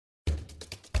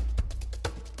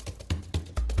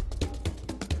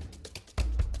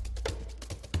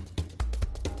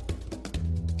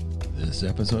This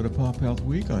episode of Pop Health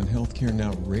Week on Healthcare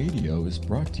Now Radio is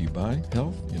brought to you by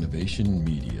Health Innovation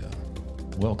Media.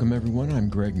 Welcome everyone, I'm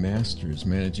Greg Masters,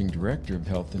 Managing Director of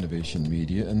Health Innovation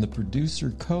Media and the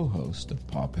producer co-host of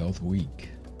Pop Health Week.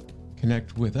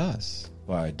 Connect with us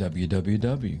by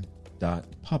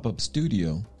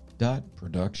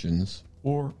www.popupstudio.productions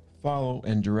or follow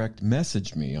and direct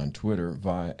message me on Twitter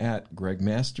via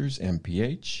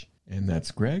 @GregMastersMPH, and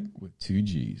that's Greg with 2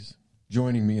 G's.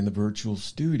 Joining me in the virtual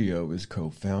studio is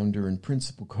co-founder and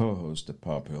principal co-host of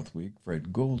Pop Health Week,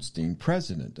 Fred Goldstein,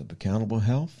 president of Accountable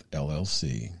Health,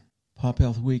 LLC. Pop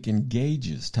Health Week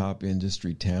engages top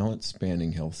industry talent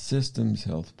spanning health systems,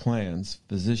 health plans,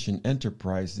 physician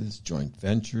enterprises, joint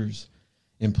ventures,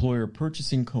 employer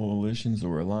purchasing coalitions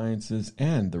or alliances,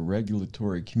 and the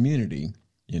regulatory community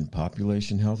in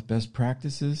population health best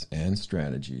practices and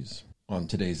strategies. On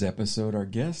today's episode, our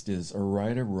guest is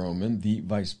Oraida Roman, the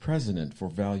Vice President for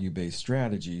Value-Based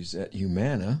Strategies at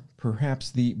Humana,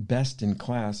 perhaps the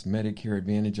best-in-class Medicare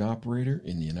Advantage operator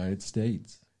in the United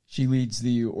States. She leads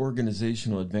the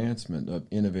organizational advancement of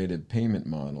innovative payment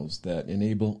models that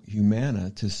enable Humana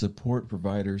to support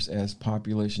providers as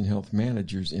population health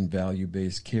managers in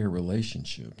value-based care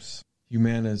relationships.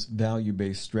 Humana's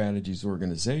Value-Based Strategies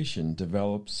organization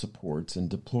develops, supports, and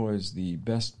deploys the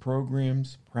best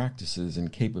programs, practices,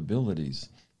 and capabilities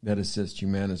that assist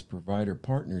Humana's provider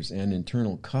partners and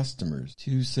internal customers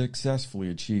to successfully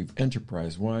achieve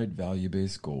enterprise-wide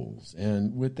value-based goals.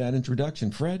 And with that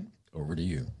introduction, Fred, over to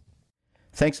you.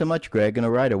 Thanks so much, Greg, and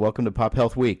Oraida. Welcome to Pop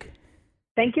Health Week.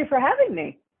 Thank you for having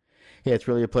me. Yeah, it's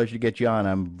really a pleasure to get you on.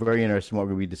 I'm very interested in what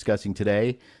we're going to be discussing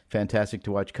today. Fantastic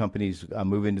to watch companies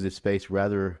move into this space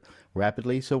rather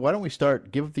rapidly. So why don't we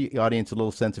start, give the audience a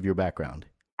little sense of your background.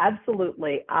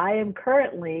 Absolutely. I am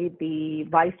currently the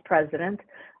Vice President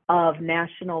of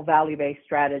National Value-Based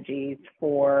Strategies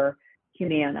for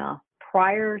Humana.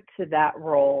 Prior to that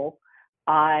role,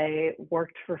 I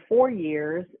worked for 4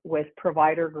 years with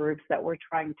provider groups that were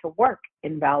trying to work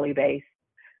in value-based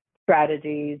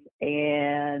strategies,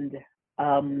 and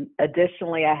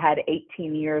additionally, I had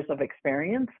 18 years of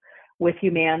experience with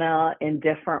Humana in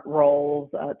different roles,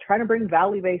 trying to bring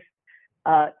value-based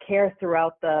care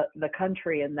throughout the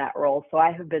country in that role. So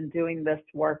I have been doing this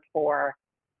work for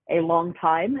a long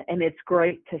time, and it's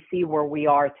great to see where we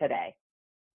are today.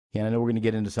 Yeah, I know we're going to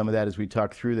get into some of that as we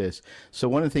talk through this. So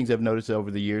one of the things I've noticed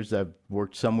over the years, I've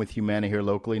worked some with Humana here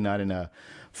locally, not in a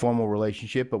formal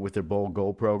relationship, but with their Bold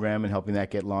Goal program and helping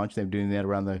that get launched. They're doing that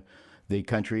around the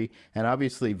country. And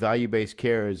obviously, value-based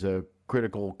care is a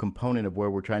critical component of where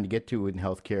we're trying to get to in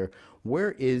healthcare.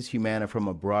 Where is Humana from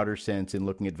a broader sense in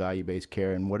looking at value-based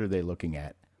care, and what are they looking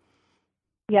at?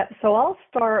 Yeah, so I'll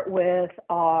start with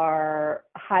our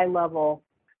high-level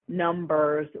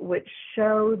numbers, which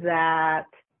show that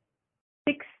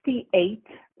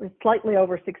slightly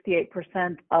over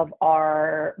 68% of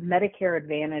our Medicare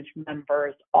Advantage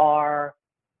members are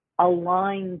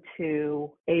aligned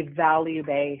to a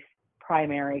value-based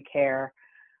primary care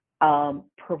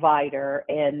provider.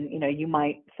 And, you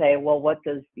might say, well, what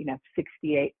does,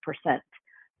 68%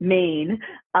 mean?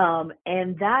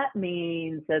 And that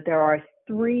means that there are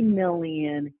 3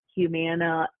 million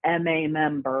Humana MA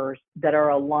members that are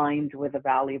aligned with a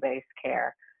value-based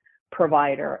care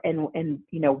provider. And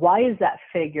why is that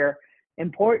figure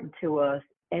important to us?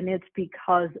 And it's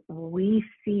because we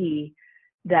see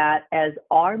that as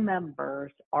our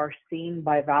members are seen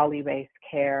by value-based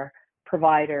care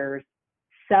providers,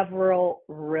 several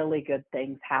really good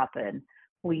things happen.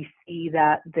 We see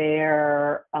that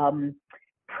their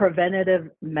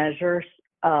preventative measures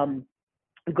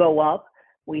go up.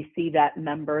 We see that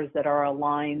members that are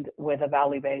aligned with a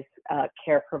value-based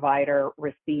care provider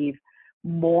receive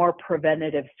more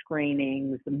preventative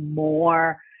screenings,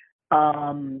 more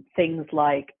things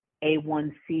like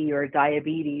A1C or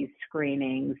diabetes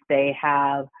screenings. They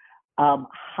have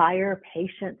higher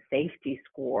patient safety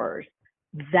scores.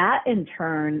 That in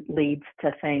turn leads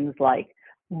to things like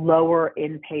lower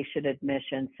inpatient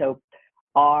admissions. So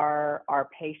our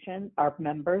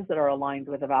members that are aligned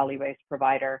with a value-based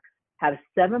provider have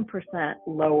 7%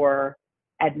 lower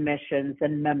admissions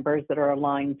than members that are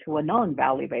aligned to a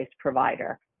non-value-based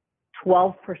provider,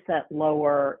 12%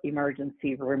 lower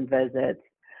emergency room visits,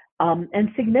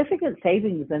 and significant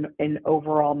savings in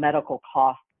overall medical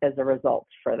costs as a result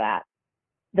for that.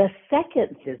 The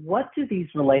second is, what do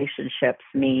these relationships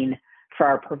mean for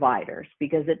our providers?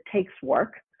 Because it takes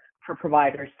work for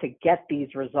providers to get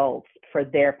these results for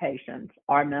their patients,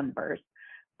 our members.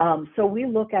 So we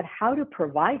look at how do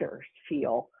providers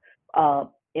feel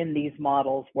in these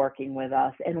models working with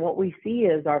us. And what we see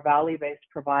is our value-based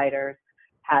providers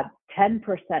have 10%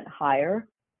 higher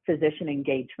physician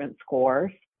engagement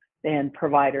scores than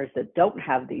providers that don't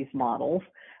have these models.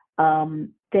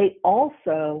 They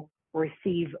also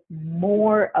receive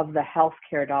more of the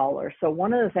healthcare dollars. So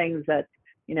one of the things that,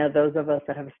 those of us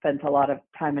that have spent a lot of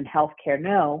time in healthcare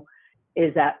know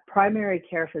is that primary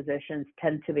care physicians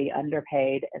tend to be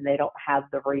underpaid and they don't have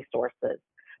the resources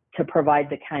to provide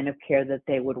the kind of care that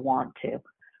they would want to.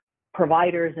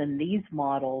 Providers in these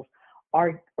models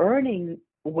are earning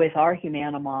with our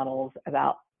Humana models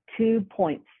about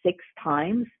 2.6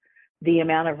 times the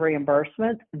amount of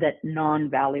reimbursement that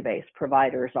non-value-based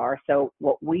providers are. So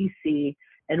what we see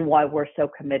and why we're so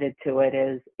committed to it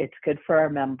is it's good for our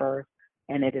members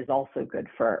and it is also good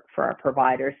for our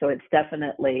providers. So it's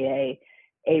definitely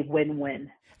a win-win.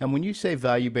 And when you say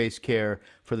value-based care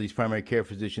for these primary care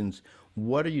physicians,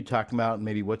 what are you talking about?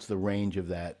 Maybe what's the range of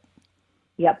that?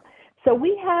 Yep. So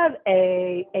we have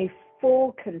a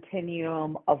full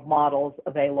continuum of models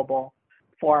available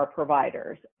for our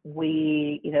providers.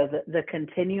 The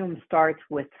continuum starts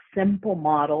with simple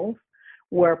models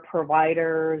where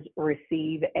providers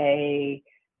receive a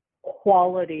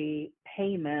quality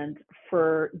payment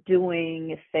for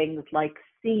doing things like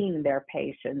seeing their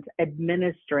patients,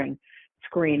 administering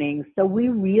screenings. So we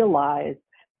realize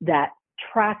that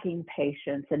tracking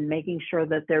patients and making sure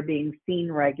that they're being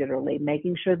seen regularly,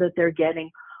 making sure that they're getting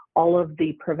all of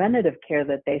the preventative care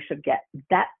that they should get,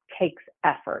 that takes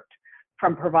effort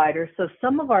from providers. So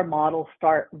some of our models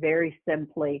start very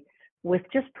simply with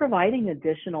just providing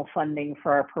additional funding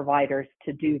for our providers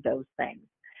to do those things.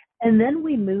 And then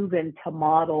we move into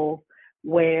models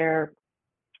where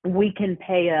we can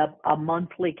pay a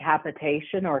monthly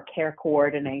capitation or care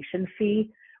coordination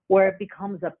fee, where it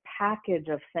becomes a package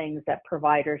of things that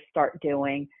providers start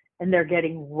doing, and they're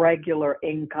getting regular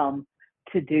income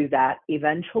to do that.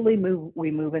 Eventually,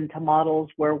 we move into models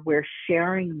where we're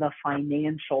sharing the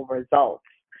financial results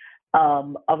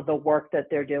of the work that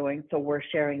they're doing. So we're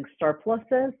sharing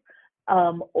surpluses,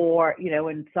 or,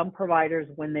 in some providers,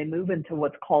 when they move into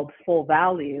what's called full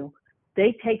value,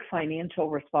 they take financial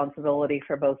responsibility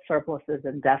for both surpluses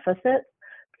and deficits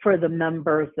for the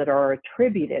members that are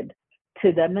attributed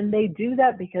to them. And they do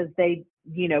that because they,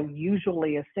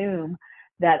 usually assume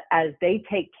that as they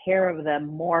take care of them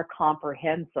more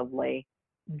comprehensively,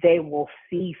 they will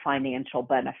see financial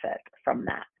benefit from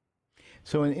that.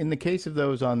 So in the case of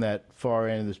those on that far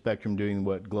end of the spectrum doing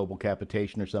what global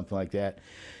capitation or something like that,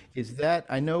 is that,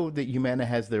 I know that Humana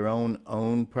has their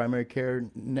own primary care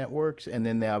networks, and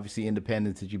then they obviously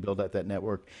independents as you build out that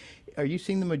network. Are you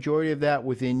seeing the majority of that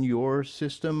within your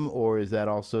system, or is that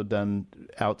also done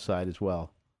outside as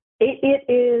well? It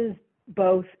is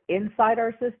both inside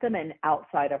our system and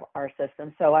outside of our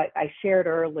system. So I shared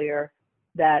earlier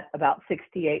that about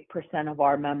 68% of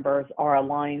our members are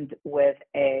aligned with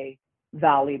a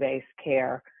value-based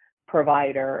care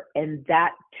provider, and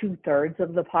that 2/3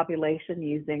 of the population,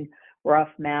 using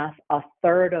rough math,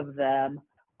 1/3 of them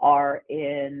are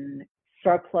in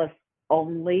surplus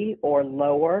only or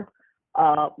lower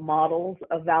models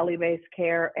of value-based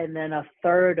care, and then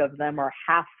 1/3 of them, or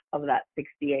half of that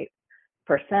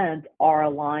 68%, are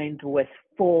aligned with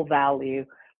full value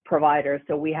providers.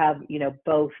 So we have,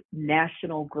 both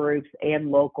national groups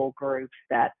and local groups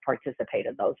that participate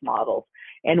in those models.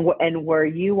 And where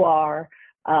you are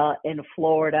in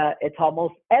Florida, it's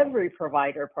almost every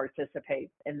provider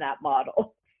participates in that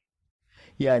model.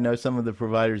 Yeah, I know some of the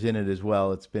providers in it as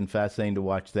well. It's been fascinating to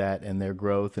watch that and their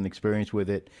growth and experience with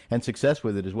it and success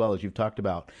with it as well, as you've talked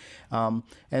about.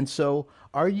 And so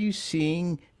are you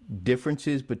seeing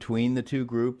differences between the two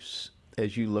groups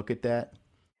as you look at that?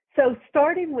 So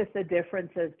starting with the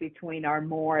differences between our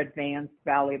more advanced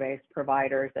value-based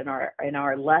providers and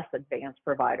our less advanced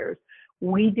providers,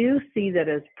 we do see that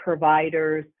as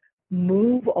providers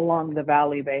move along the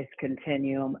value-based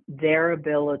continuum, their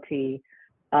ability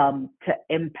to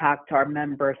impact our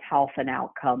members' health and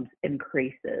outcomes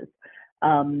increases.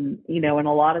 And a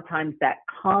lot of times that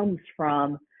comes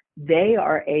from they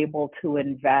are able to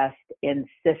invest in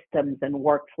systems and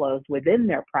workflows within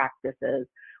their practices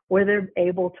where they're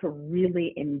able to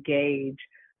really engage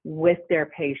with their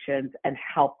patients and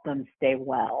help them stay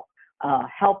well,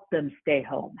 help them stay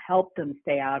home, help them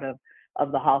stay out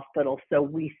of the hospital. So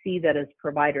we see that as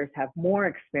providers have more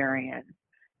experience,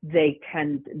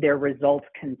 their results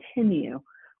continue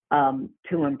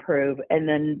to improve. And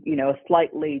then, a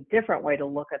slightly different way to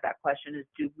look at that question is,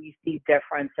 do we see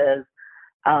differences,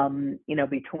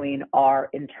 between our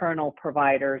internal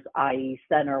providers, i.e.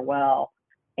 CenterWell,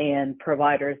 and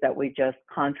providers that we just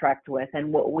contract with?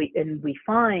 And we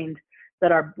find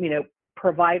that our,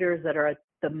 providers that are at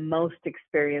the most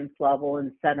experienced level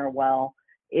in CenterWell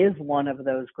is one of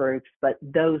those groups, but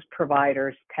those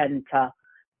providers tend to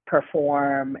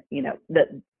perform,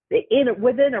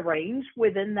 within a range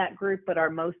within that group, but our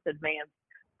most advanced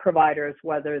providers,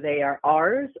 whether they are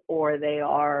ours or they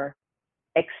are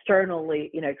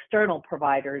external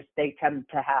providers, they tend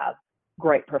to have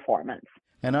great performance.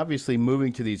 And obviously,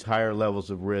 moving to these higher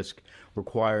levels of risk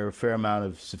require a fair amount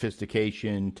of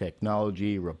sophistication,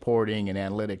 technology, reporting, and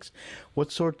analytics.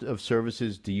 What sort of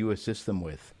services do you assist them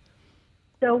with?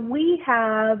 So we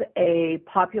have a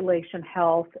population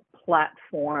health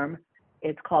platform.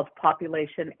 It's called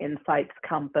Population Insights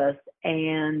Compass,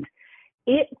 and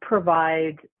it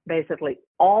provides basically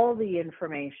all the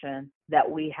information that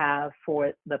we have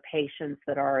for the patients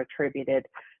that are attributed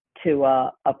to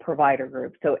a provider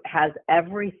group. So it has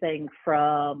everything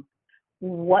from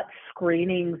what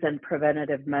screenings and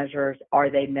preventative measures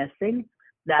are they missing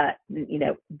that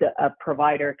a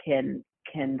provider can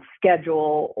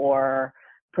schedule or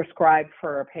prescribe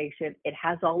for a patient. It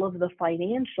has all of the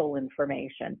financial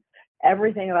information,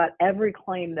 everything about every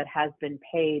claim that has been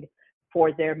paid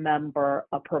for their member,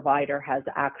 a provider has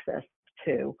access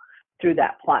to through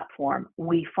that platform.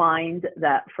 We find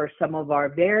that for some of our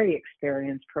very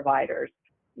experienced providers,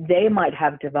 they might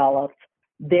have developed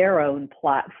their own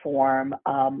platform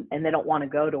and they don't want to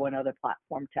go to another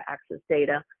platform to access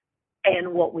data.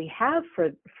 And what we have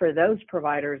for those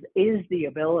providers is the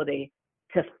ability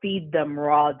to feed them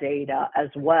raw data as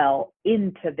well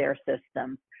into their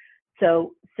system.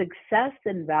 So success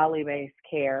in value-based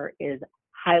care is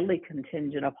highly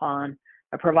contingent upon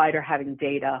a provider having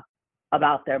data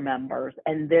about their members.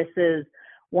 And this is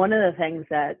one of the things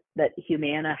that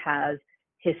Humana has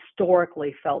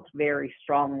historically felt very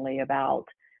strongly about.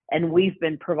 And we've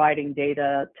been providing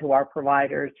data to our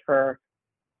providers for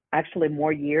actually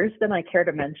more years than I care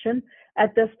to mention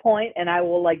at this point. And I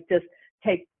will just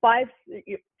take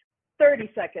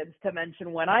 30 seconds to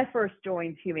mention when I first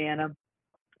joined Humana,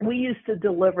 we used to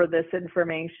deliver this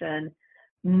information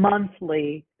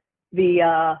monthly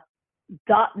via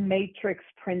dot matrix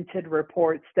printed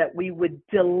reports that we would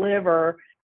deliver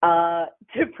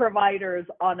to providers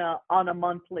on a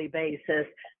monthly basis.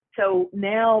 So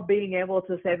now being able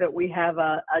to say that we have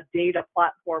a data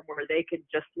platform where they can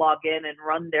just log in and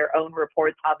run their own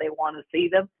reports how they want to see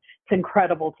them, it's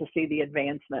incredible to see the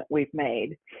advancement we've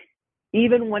made,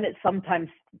 even when it sometimes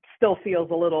still feels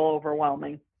a little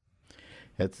overwhelming.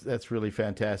 That's really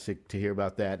fantastic to hear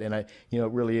about that, and it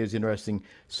really is interesting.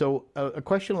 So a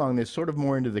question along this, sort of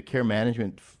more into the care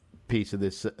management piece of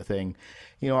this thing.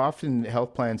 Often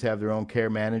health plans have their own care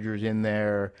managers in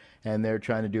there, and they're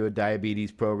trying to do a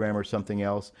diabetes program or something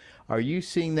else. Are you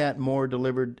seeing that more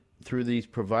delivered through these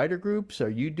provider groups? Are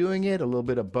you doing it? A little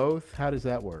bit of both? How does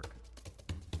that work?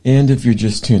 And if you're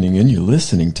just tuning in, you're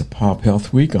listening to Pop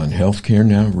Health Week on Healthcare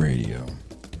Now Radio.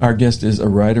 Our guest is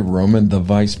Oraida Roman, the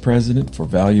Vice President for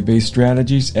Value-Based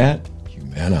Strategies at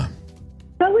Humana.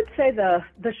 I would say the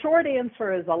short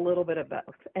answer is a little bit of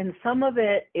both. And some of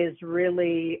it is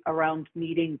really around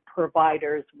meeting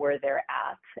providers where they're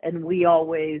at. And we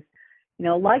always,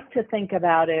 like to think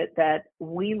about it that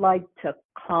we like to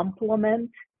complement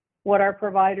what our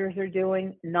providers are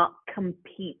doing, not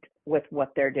compete with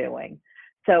what they're doing.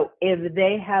 So if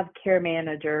they have care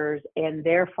managers and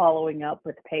they're following up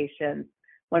with patients,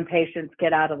 when patients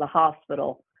get out of the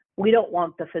hospital, we don't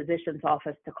want the physician's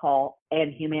office to call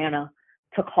and Humana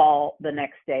to call the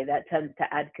next day. That tends to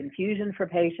add confusion for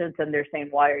patients, and they're saying,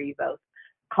 why are you both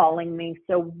calling me?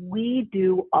 So we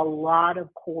do a lot of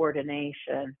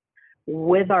coordination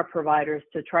with our providers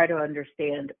to try to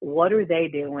understand what are they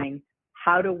doing,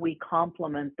 how do we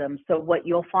complement them. So what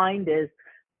you'll find is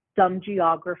some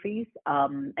geographies,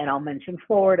 and I'll mention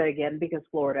Florida again because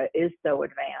Florida is so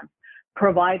advanced,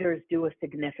 providers do a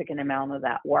significant amount of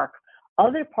that work.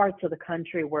 Other parts of the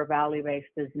country where value-based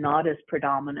is not as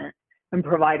predominant and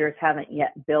providers haven't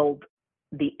yet built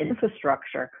the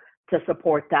infrastructure to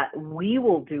support that, we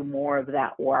will do more of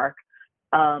that work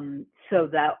so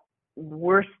that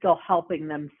we're still helping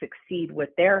them succeed with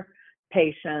their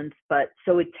patients. But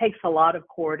so it takes a lot of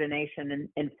coordination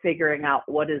and figuring out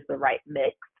what is the right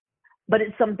mix. But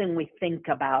it's something we think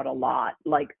about a lot.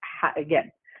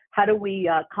 How do we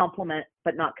complement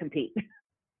but not compete?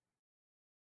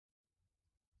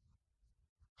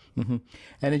 Mm-hmm.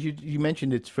 And as you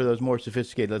mentioned, it's for those more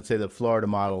sophisticated, let's say the Florida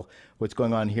model, what's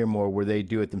going on here more where they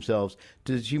do it themselves.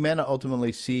 Does Humana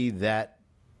ultimately see that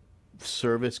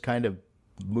service kind of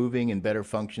moving and better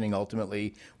functioning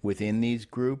ultimately within these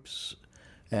groups?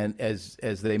 And as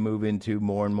they move into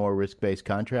more and more risk-based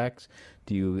contracts,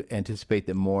 do you anticipate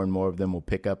that more and more of them will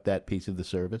pick up that piece of the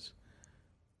service?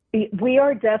 We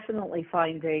are definitely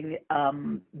finding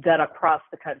that across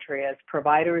the country, as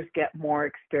providers get more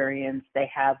experience, they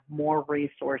have more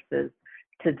resources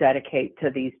to dedicate to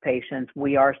these patients.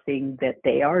 We are seeing that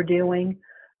they are doing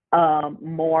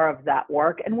more of that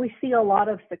work, and we see a lot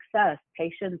of success.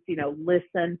 Patients,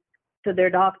 listen to their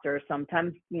doctors.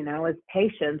 Sometimes, as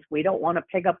patients, we don't want to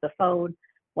pick up the phone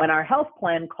when our health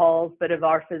plan calls, but if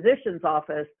our physician's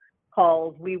office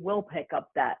calls, we will pick up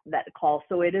that call.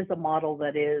 So it is a model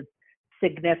that is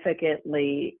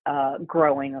significantly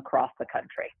growing across the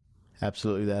country.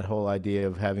 Absolutely. That whole idea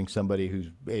of having somebody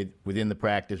who's within the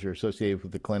practice or associated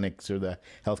with the clinics or the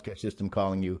healthcare system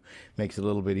calling you makes it a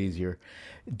little bit easier.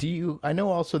 I know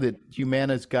also that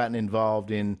Humana's gotten involved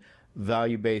in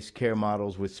value-based care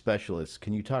models with specialists.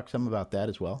 Can you talk some about that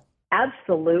as well?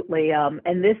 Absolutely.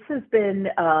 And this has been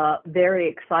very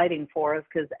exciting for us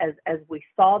because as we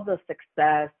saw the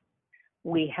success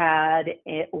we had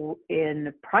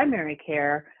in primary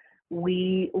care,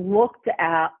 we looked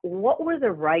at what were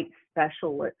the right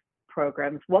specialist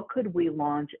programs, what could we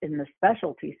launch in the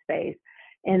specialty space.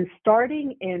 And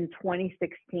starting in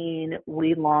 2016,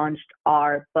 we launched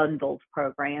our bundled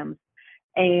programs.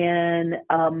 And,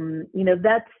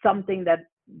 that's something that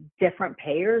different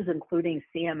payers, including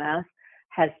CMS,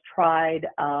 has tried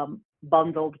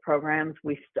bundled programs.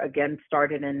 We, again,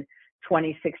 started in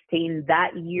 2016.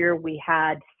 That year, we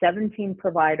had 7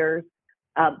 providers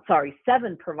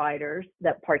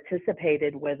that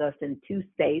participated with us in 2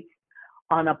 states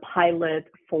on a pilot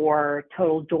for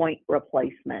total joint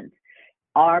replacement.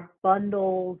 Our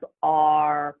bundles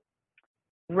are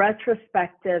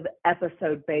retrospective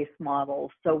episode-based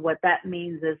models. So what that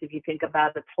means is if you think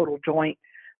about a total joint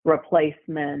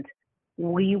replacement,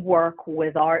 we work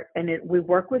with our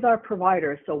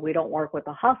providers. So we don't work with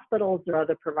the hospitals or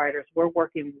other providers. We're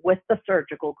working with the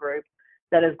surgical group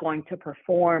that is going to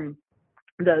perform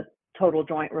the total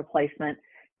joint replacement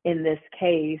in this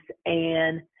case.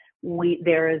 And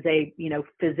there is a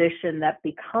physician that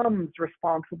becomes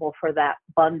responsible for that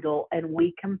bundle, and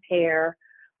we compare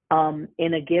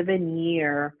in a given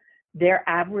year their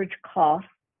average cost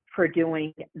for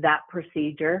doing that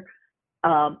procedure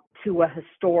to a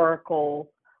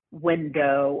historical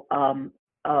window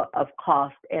of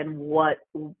cost, and where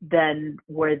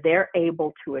they're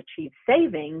able to achieve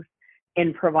savings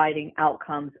in providing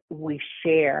outcomes, we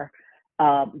share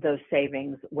those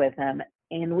savings with them.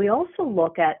 And we also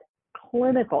look at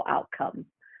clinical outcomes.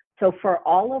 So for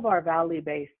all of our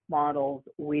value-based models,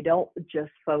 we don't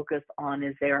just focus on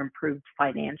is there improved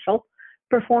financial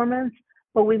performance,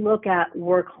 but we look at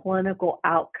were clinical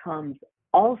outcomes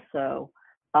also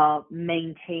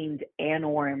maintained and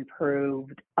or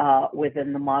improved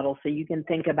within the model. So you can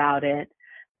think about it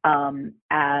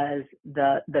as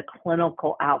the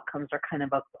clinical outcomes are kind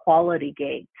of a quality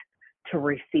gate to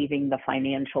receiving the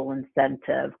financial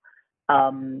incentive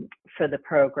for the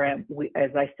program.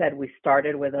 As I said, we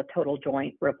started with a total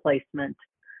joint replacement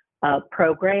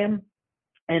program,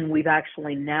 and we've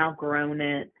actually now grown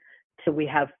it to we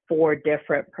have 4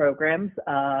 different programs.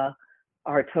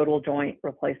 Our total joint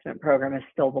replacement program is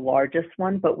still the largest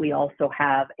one, but we also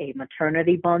have a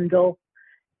maternity bundle,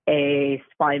 a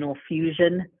spinal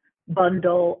fusion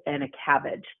bundle, and a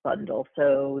CABG bundle.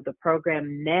 So the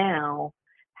program now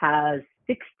has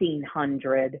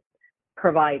 1,600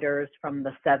 providers from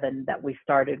the 7 that we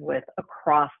started with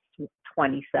across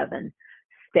 27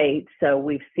 states. So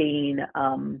we've seen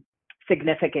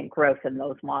significant growth in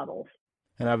those models.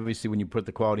 And obviously, when you put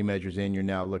the quality measures in, you're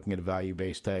now looking at a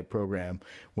value-based type program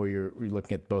where you're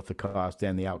looking at both the cost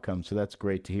and the outcome. So that's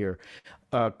great to hear.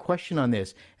 Question on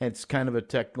this, and it's kind of a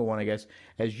technical one, I guess.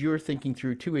 As you're thinking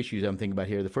through 2 issues I'm thinking about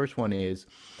here. The first one is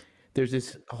there's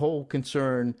this whole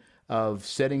concern of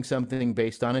setting something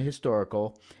based on a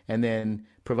historical and then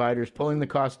providers pulling the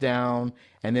cost down,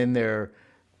 and then their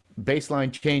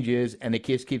baseline changes and it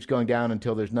just keeps going down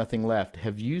until there's nothing left.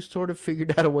 Have you sort of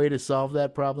figured out a way to solve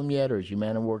that problem yet, or has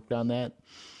Humana worked on that?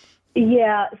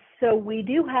 Yeah, so we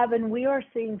do have, and we are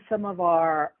seeing some of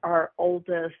our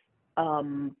oldest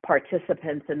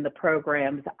participants in the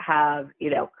programs have,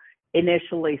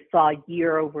 initially saw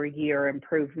year over year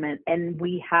improvement, and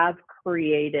we have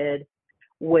created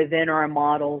within our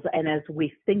models. And as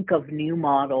we think of new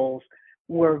models,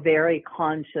 we're very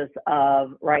conscious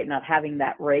of, not having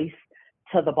that race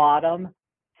to the bottom.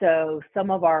 So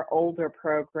some of our older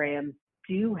programs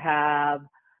do have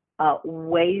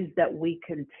ways that we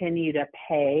continue to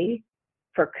pay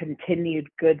for continued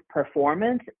good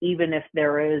performance, even if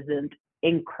there isn't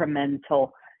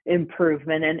incremental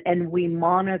improvement. And we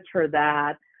monitor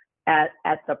that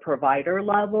at the provider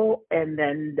level, and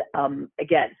then,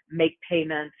 again, make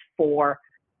payments for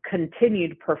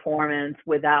continued performance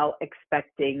without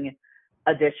expecting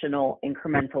additional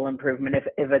incremental improvement.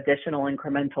 If additional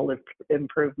incremental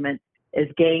improvement is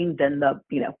gained, then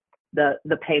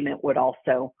the payment would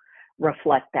also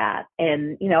reflect that.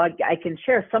 And I can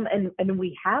share some, and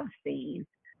we have seen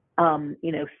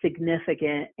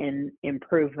significant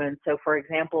improvements. So for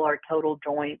example, our total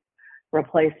joint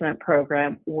replacement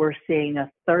program, we're seeing a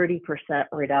 30%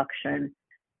 reduction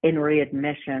in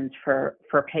readmissions for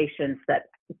patients that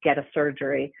get a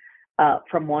surgery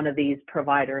from one of these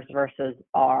providers versus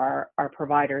our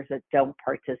providers that don't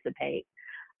participate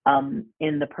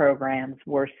in the programs.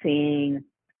 We're seeing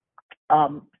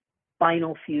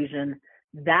spinal fusion,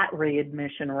 that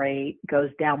readmission rate goes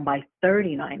down by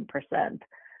 39%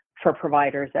 for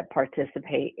providers that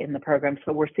participate in the program.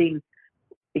 So we're seeing,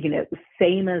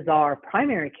 same as our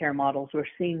primary care models, we're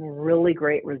seeing really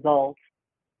great results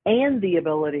and the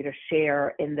ability to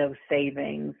share in those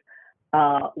savings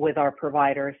with our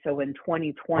providers. So in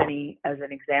 2020, as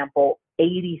an example,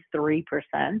 83%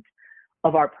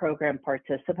 of our program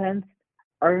participants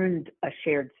earned a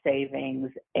shared savings,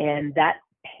 and that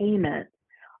payment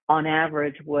on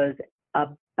average was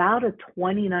about a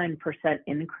 29%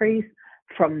 increase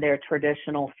from their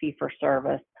traditional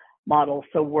fee-for-service model.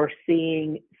 So we're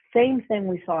seeing same thing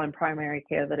we saw in primary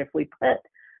care, that if we put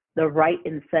the right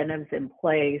incentives in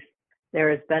place,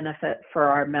 there is benefit for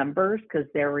our members because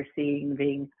they're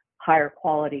receiving higher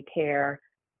quality care,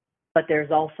 but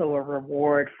there's also a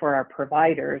reward for our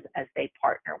providers as they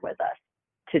partner with us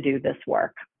to do this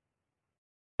work.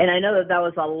 And I know that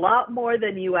was a lot more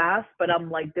than you asked, but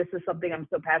I'm like, this is something I'm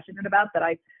so passionate about that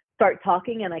I start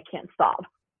talking and I can't stop.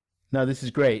 No, this is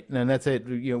great, and that's it.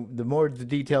 The more the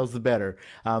details, the better.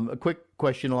 A quick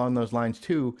question along those lines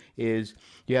too is: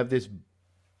 you have this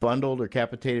bundled or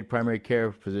capitated primary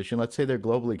care physician. Let's say they're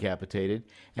globally capitated,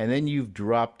 and then you've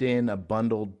dropped in a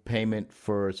bundled payment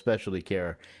for specialty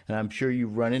care, and I'm sure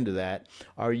you've run into that.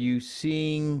 Are you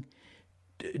seeing?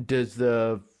 Does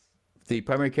the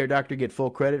primary care doctor get full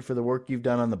credit for the work you've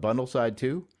done on the bundle side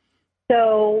too?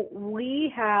 So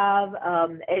we have,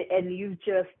 and you've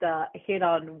just hit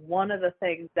on one of the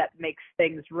things that makes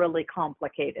things really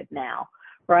complicated now,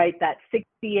 right? That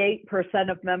 68%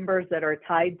 of members that are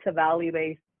tied to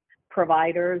value-based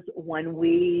providers, when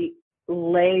we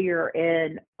layer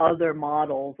in other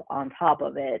models on top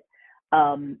of it,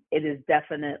 it is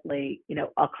definitely,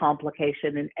 a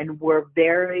complication, and we're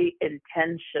very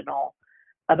intentional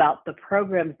about the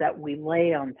programs that we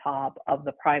lay on top of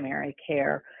the primary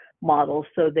care model.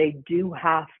 So they do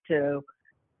have to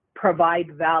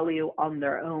provide value on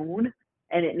their own,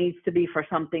 and it needs to be for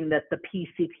something that the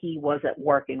PCP wasn't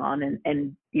working on.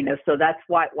 And so that's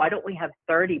why don't we have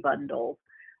 30 bundles?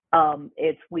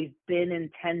 We've been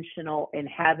intentional in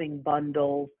having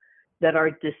bundles that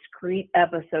are discrete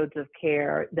episodes of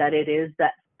care, that it is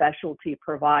that specialty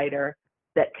provider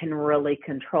that can really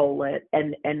control it.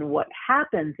 And what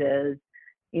happens is,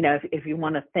 if you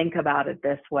want to think about it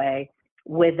this way,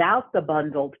 without the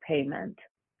bundled payment,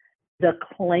 the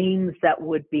claims that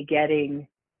would be getting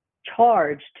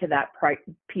charged to that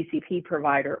PCP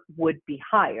provider would be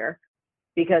higher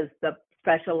because the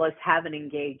specialists haven't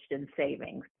engaged in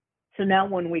savings. So now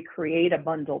when we create a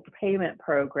bundled payment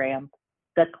program,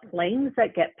 the claims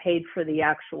that get paid for the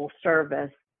actual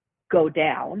service go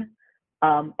down,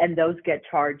 and those get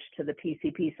charged to the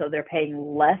PCP. So they're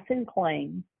paying less in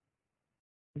claims.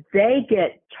 They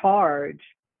get charged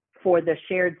for the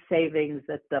shared savings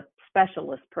that the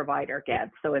specialist provider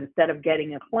gets. So instead of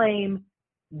getting a claim,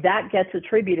 that gets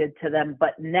attributed to them,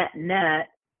 but net,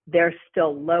 they're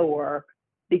still lower.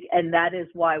 And that is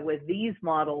why with these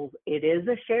models, it is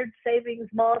a shared savings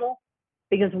model,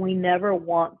 because we never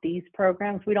want these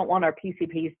programs. We don't want our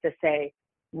PCPs to say,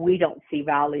 we don't see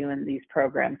value in these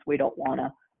programs, we don't want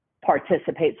to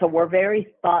participate. So we're very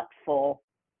thoughtful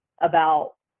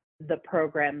about the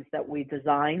programs that we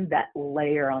design that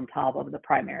layer on top of the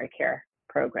primary care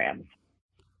programs.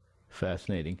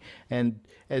 Fascinating. And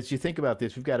as you think about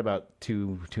this, we've got about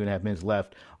two and a half minutes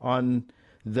left. On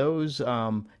those,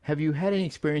 have you had any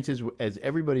experiences as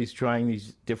everybody's trying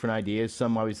these different ideas?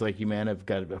 Some, obviously, like Humana, have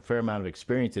got a fair amount of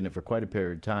experience in it for quite a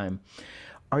period of time.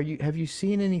 Have you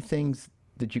seen any things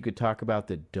that you could talk about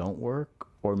that don't work,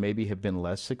 or maybe have been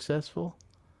less successful?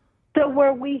 So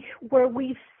where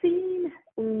we've seen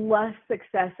less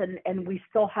success, and we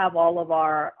still have all of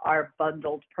our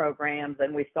bundled programs,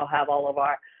 and we still have all of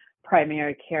our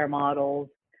primary care models.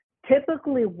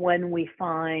 Typically when we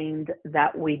find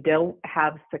that we don't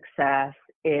have success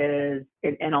is,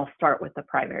 and I'll start with the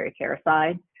primary care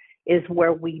side, is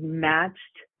where we matched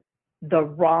the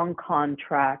wrong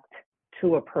contract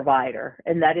to a provider.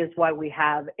 And that is why we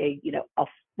have a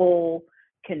full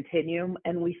continuum,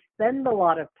 and we spend a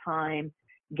lot of time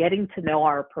getting to know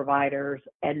our providers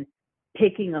and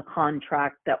picking a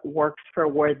contract that works for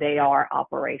where they are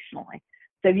operationally.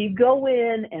 So if you go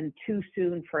in and too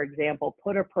soon, for example,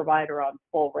 put a provider on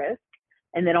full risk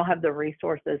and they don't have the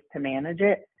resources to manage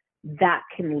it, that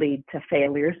can lead to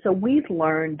failure. So we've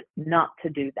learned not to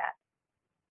do that.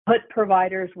 Put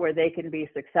providers where they can be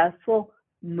successful,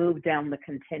 move down the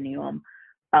continuum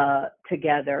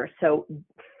together. So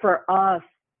for us,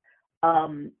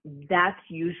 that's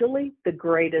usually the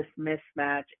greatest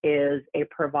mismatch, is a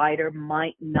provider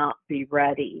might not be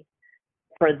ready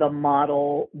for the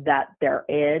model that they're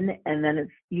in. And then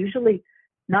it's usually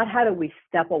not how do we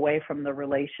step away from the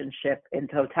relationship in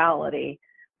totality,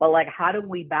 but like how do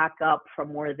we back up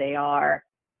from where they are,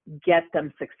 get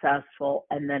them successful,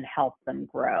 and then help them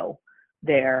grow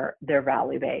their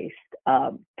value-based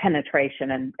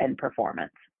penetration and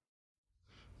performance.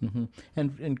 Mm-hmm.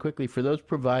 And quickly, for those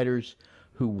providers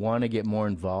who want to get more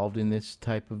involved in this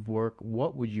type of work,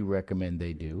 what would you recommend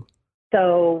they do?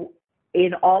 So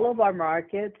in all of our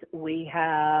markets, we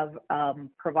have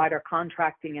provider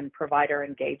contracting and provider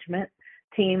engagement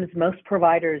teams. Most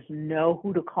providers know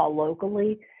who to call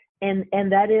locally. And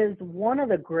that is one of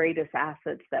the greatest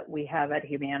assets that we have at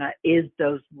Humana, is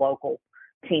those local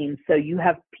teams. So you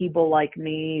have people like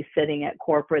me sitting at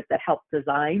corporate that help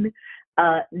design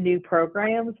new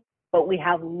programs, but we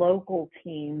have local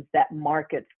teams that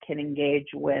markets can engage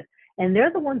with. And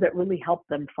they're the ones that really help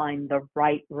them find the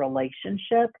right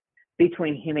relationship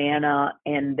between Humana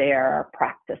and their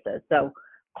practices. So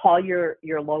call your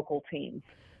local teams.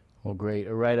 Well, great.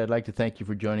 All right. I'd like to thank you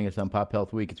for joining us on Pop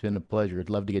Health Week. It's been a pleasure.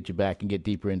 I'd love to get you back and get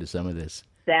deeper into some of this.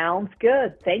 Sounds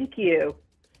good. Thank you.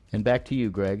 And back to you,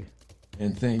 Greg.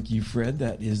 And thank you, Fred.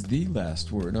 That is the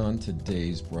last word on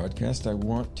today's broadcast. I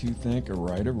want to thank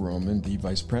Oraida Roman, the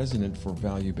Vice President for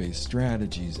Value-Based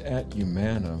Strategies at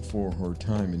Humana, for her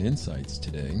time and insights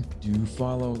today. Do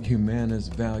follow Humana's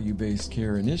value-based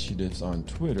care initiatives on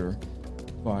Twitter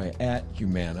by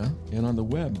 @Humana and on the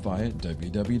web via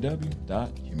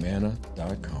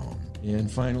www.humana.com.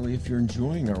 And finally, if you're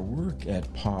enjoying our work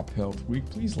at Pop Health Week,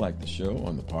 please like the show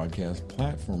on the podcast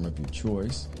platform of your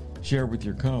choice. Share with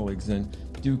your colleagues, and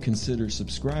do consider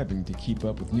subscribing to keep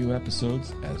up with new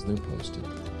episodes as they're posted.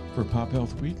 For Pop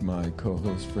Health Week, my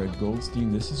co-host Fred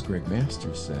Goldstein, this is Greg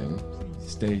Masters saying, please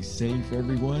stay safe,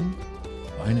 everyone.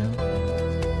 Bye now.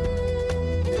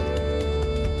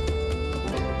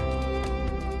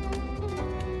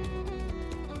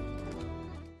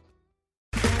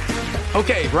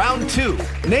 Okay, round two.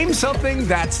 Name something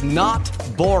that's not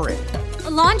boring. A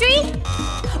laundry?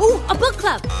 Ooh, a book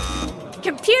club.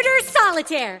 Computer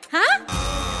solitaire, huh?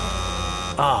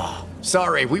 Ah,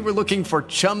 sorry, we were looking for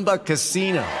Chumba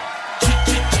Casino.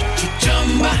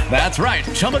 That's right,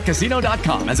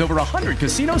 ChumbaCasino.com has over 100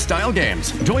 casino-style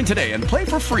games. Join today and play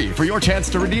for free for your chance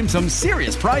to redeem some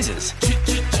serious prizes.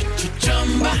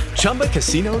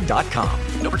 ChumbaCasino.com.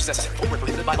 No purchase necessary. Void where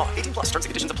prohibited by law. 18+ terms and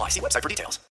conditions apply. See website for details.